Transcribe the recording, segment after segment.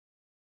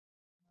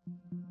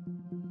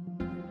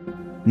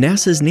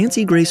NASA's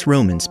Nancy Grace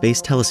Roman Space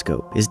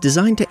Telescope is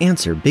designed to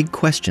answer big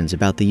questions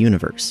about the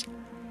universe.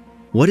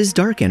 What is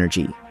dark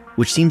energy,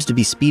 which seems to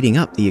be speeding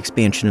up the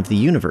expansion of the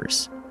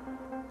universe?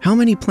 How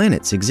many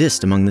planets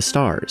exist among the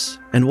stars,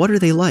 and what are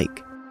they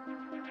like?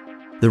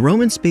 The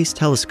Roman Space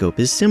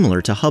Telescope is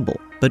similar to Hubble,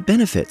 but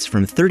benefits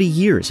from 30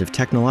 years of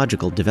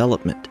technological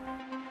development.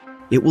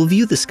 It will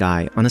view the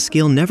sky on a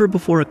scale never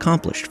before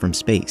accomplished from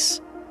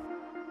space.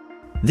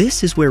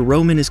 This is where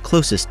Roman is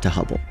closest to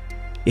Hubble.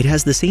 It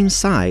has the same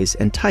size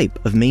and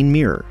type of main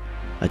mirror,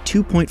 a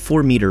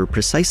 2.4-meter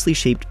precisely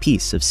shaped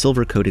piece of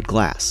silver-coated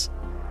glass.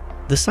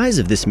 The size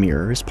of this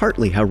mirror is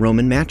partly how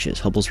Roman matches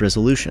Hubble's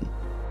resolution.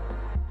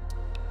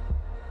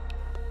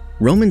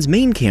 Roman's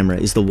main camera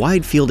is the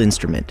wide-field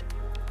instrument,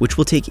 which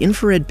will take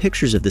infrared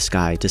pictures of the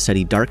sky to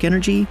study dark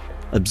energy,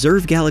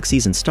 observe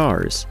galaxies and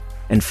stars,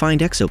 and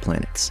find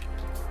exoplanets.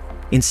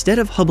 Instead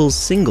of Hubble's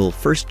single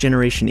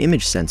first-generation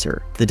image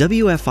sensor, the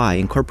WFI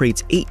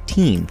incorporates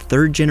 18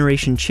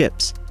 third-generation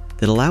chips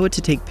that allow it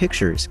to take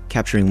pictures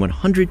capturing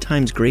 100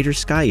 times greater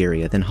sky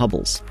area than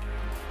Hubble's.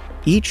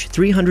 Each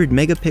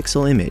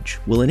 300-megapixel image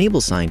will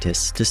enable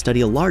scientists to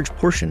study a large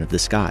portion of the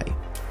sky.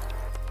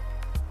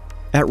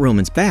 At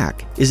Roman's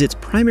back is its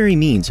primary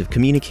means of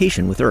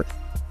communication with Earth,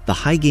 the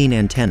high-gain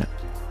antenna.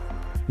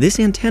 This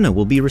antenna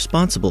will be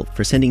responsible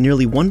for sending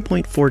nearly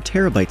 1.4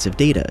 terabytes of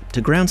data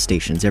to ground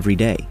stations every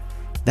day.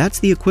 That's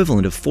the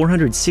equivalent of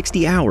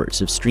 460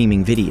 hours of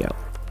streaming video.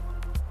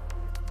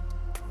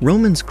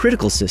 Roman's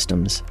critical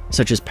systems,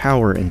 such as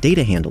power and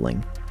data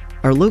handling,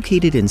 are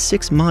located in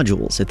 6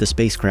 modules at the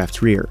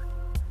spacecraft's rear.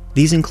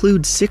 These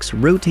include 6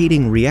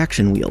 rotating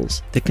reaction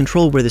wheels that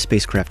control where the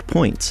spacecraft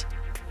points,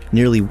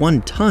 nearly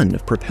 1 ton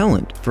of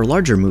propellant for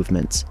larger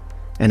movements,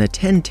 and a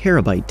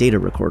 10-terabyte data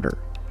recorder.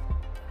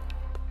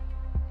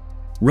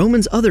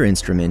 Roman's other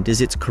instrument is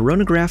its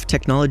coronagraph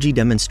technology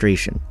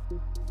demonstration.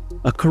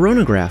 A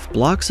coronagraph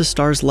blocks a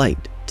star's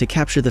light to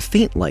capture the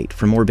faint light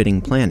from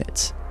orbiting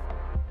planets.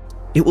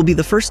 It will be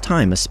the first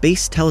time a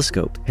space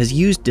telescope has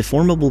used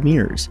deformable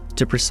mirrors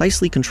to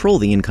precisely control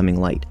the incoming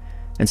light,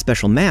 and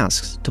special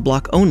masks to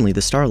block only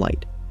the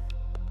starlight.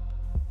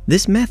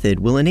 This method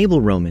will enable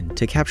Roman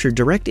to capture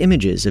direct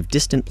images of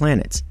distant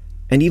planets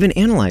and even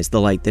analyze the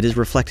light that is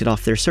reflected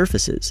off their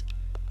surfaces,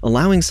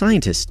 allowing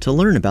scientists to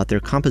learn about their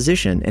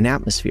composition and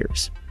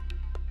atmospheres.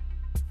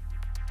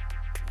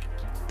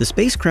 The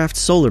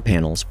spacecraft's solar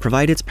panels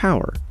provide its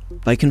power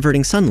by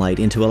converting sunlight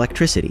into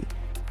electricity.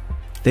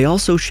 They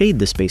also shade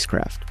the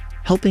spacecraft,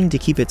 helping to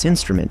keep its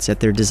instruments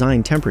at their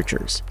design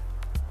temperatures.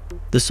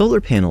 The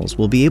solar panels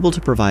will be able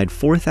to provide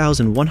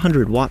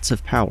 4,100 watts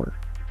of power,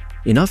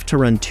 enough to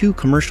run 2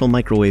 commercial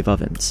microwave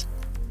ovens.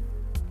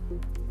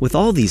 With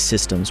all these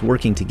systems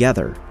working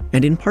together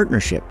and in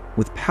partnership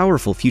with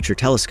powerful future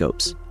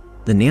telescopes,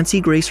 the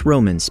Nancy Grace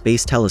Roman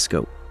Space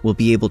Telescope will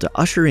be able to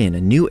usher in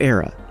a new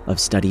era of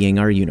studying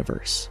our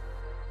universe.